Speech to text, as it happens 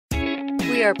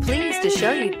We are pleased to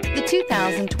show you the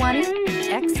 2020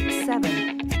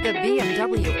 X7. The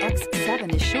BMW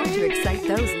X7 is sure to excite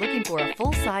those looking for a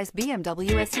full-size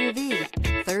BMW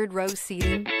SUV. Third-row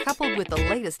seating, coupled with the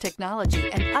latest technology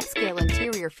and upscale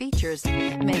interior features,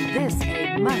 make this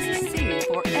a must-see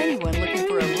for anyone looking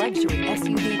for a luxury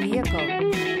SUV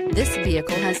vehicle. This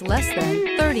vehicle has less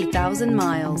than 30,000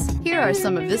 miles. Here are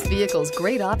some of this vehicle's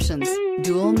great options: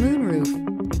 dual moonroof,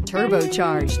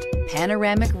 turbocharged,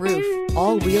 panoramic roof,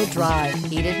 all-wheel drive,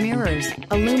 heated mirrors,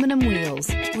 aluminum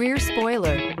wheels, rear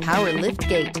spoiler, power lift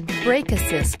gate, brake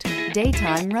assist,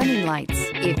 daytime running lights.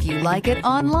 If you like it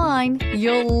online,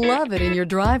 you'll love it in your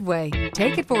driveway.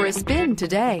 Take it for a spin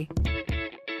today.